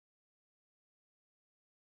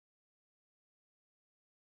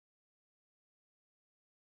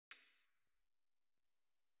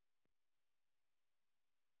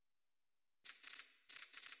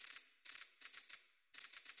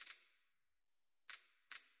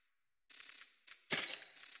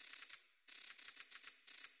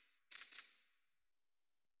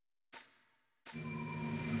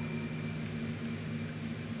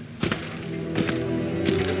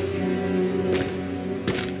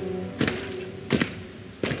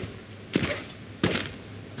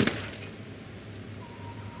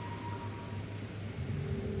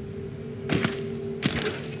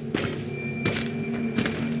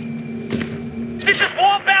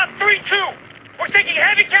taking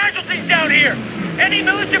heavy casualties down here. Any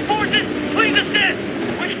militia forces, please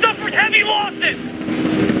assist. We've suffered heavy losses.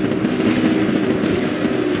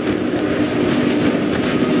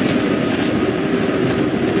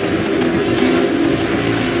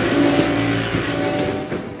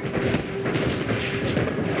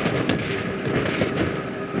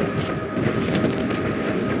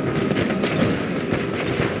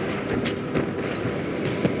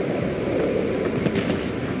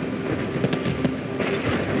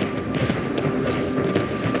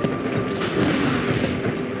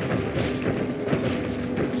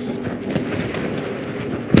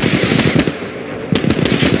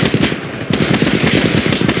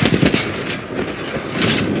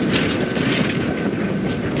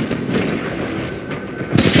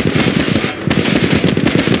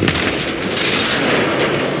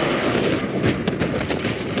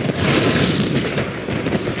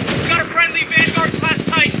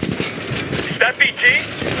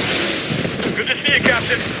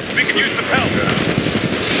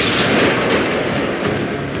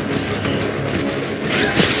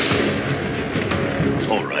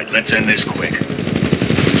 Let's end this quick.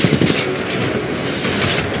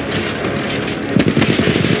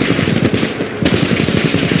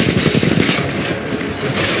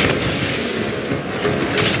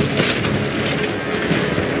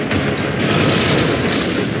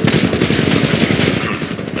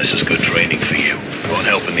 This is good training for you. Won't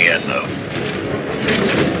help in the end, though.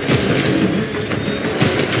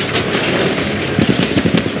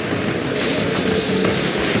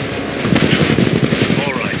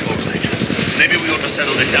 Maybe we ought to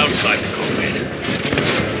settle this outside the cockpit.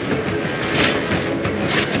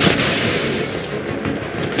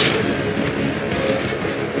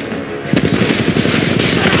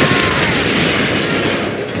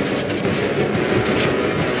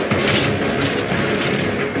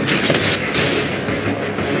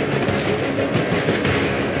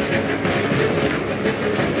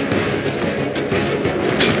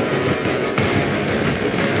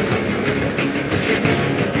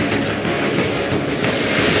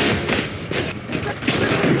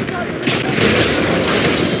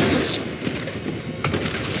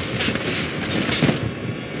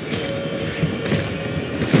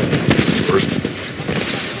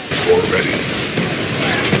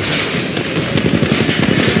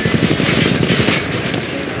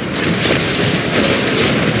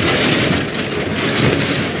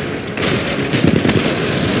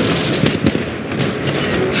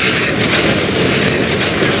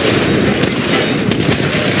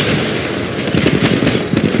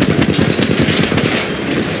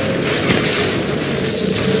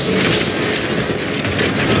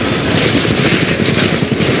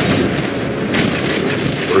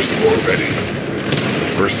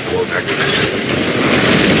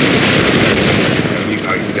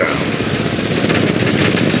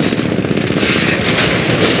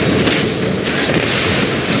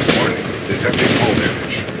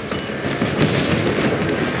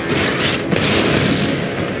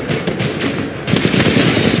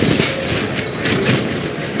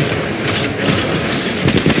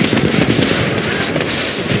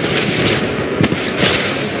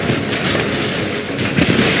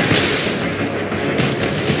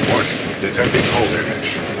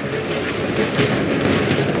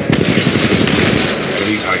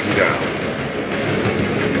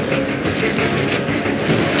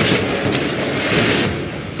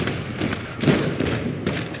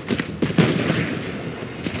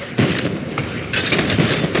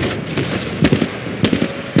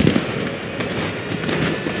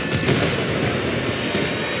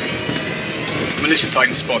 Militia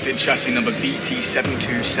Titan spotted, chassis number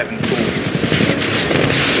BT7274.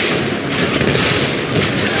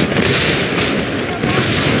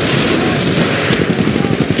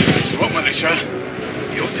 So what, militia?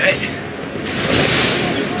 You're dead.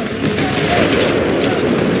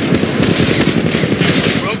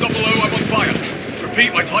 Well, 00, I'm on fire.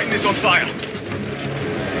 Repeat, my Titan is on fire.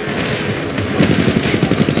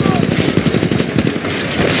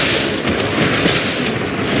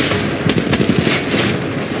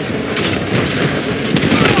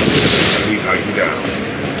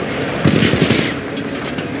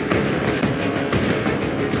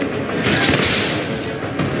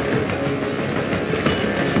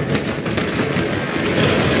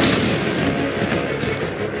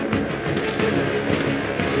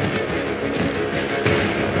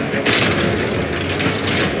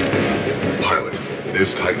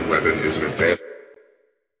 This Titan weapon is an advanced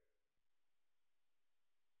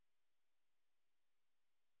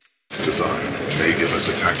design. May give us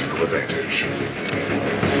a tactical advantage.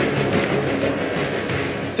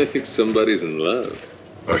 The think somebody's in love.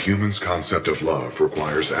 A human's concept of love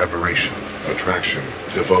requires admiration, attraction,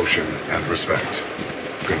 devotion, and respect.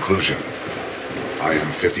 Conclusion. I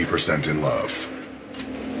am 50% in love.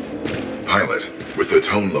 Pilot, with the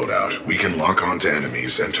tone loadout, we can lock onto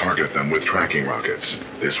enemies and target them with tracking rockets.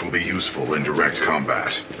 This will be useful in direct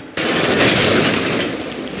combat.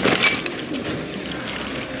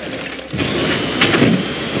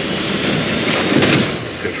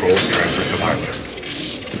 Controls transferred to pilot.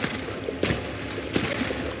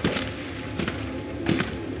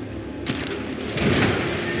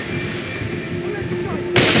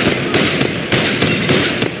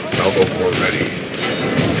 Salvo core ready.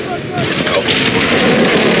 Salvo core ready.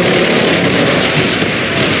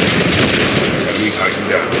 Enemy Titan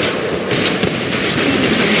down.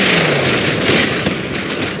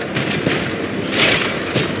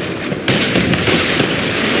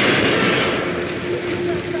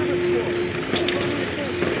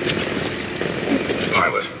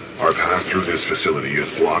 Pilot, our path through this facility is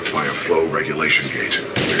blocked by a flow regulation gate.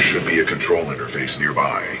 There should be a control interface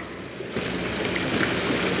nearby.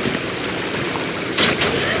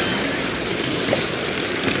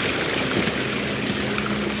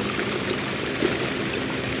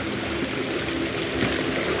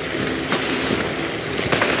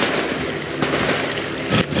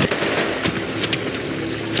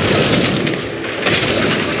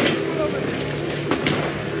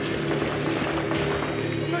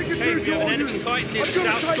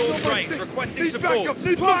 Requesting support.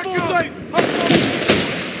 Should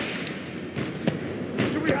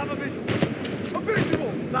we have a visual? A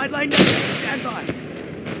visual! Sideline now. Stand by.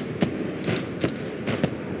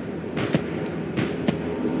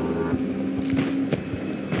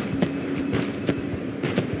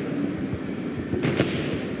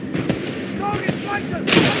 Target flanker!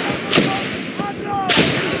 Hard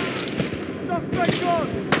suspect on!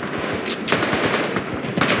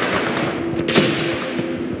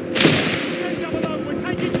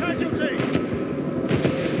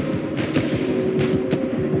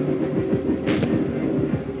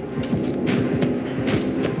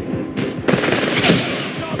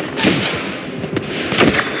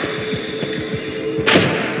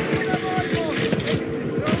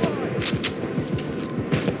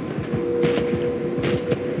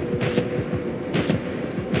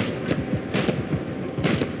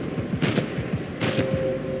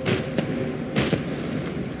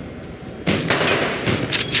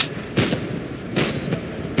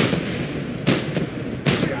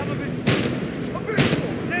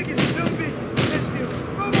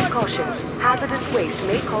 Hazardous waste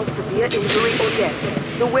may cause severe injury or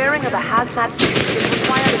death. The wearing of a hazmat suit is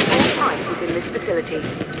required at all times within this facility.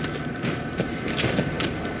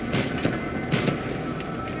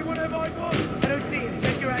 Anyone have eyeballs? I don't see it.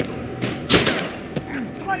 Check your angle.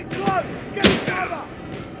 Tight close! Get cover!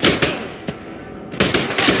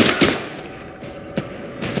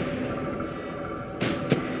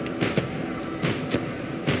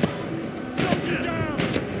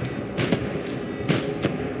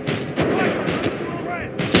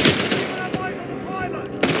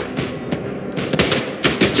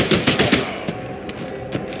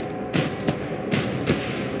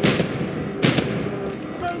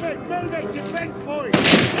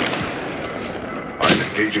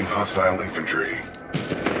 Engaging hostile infantry.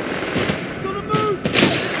 Gonna move!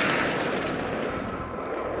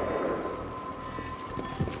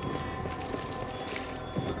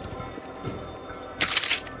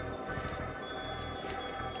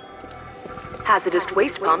 Hazardous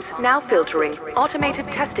waste pumps now filtering. Automated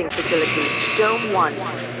testing facility, Dome 1.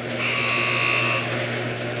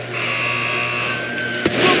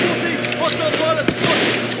 Hostile pilots!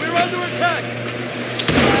 We're under attack!